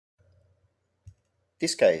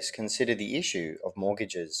This case considered the issue of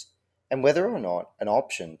mortgages and whether or not an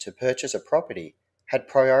option to purchase a property had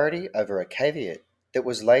priority over a caveat that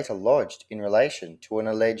was later lodged in relation to an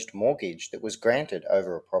alleged mortgage that was granted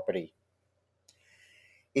over a property.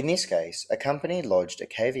 In this case, a company lodged a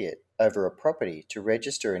caveat over a property to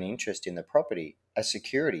register an interest in the property as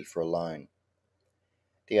security for a loan.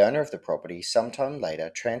 The owner of the property sometime later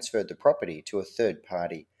transferred the property to a third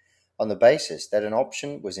party on the basis that an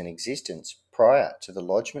option was in existence prior to the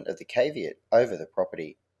lodgement of the caveat over the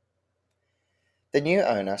property. The new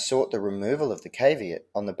owner sought the removal of the caveat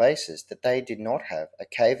on the basis that they did not have a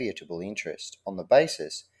caveatable interest, on the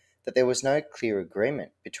basis that there was no clear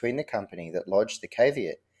agreement between the company that lodged the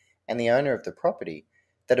caveat and the owner of the property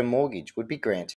that a mortgage would be granted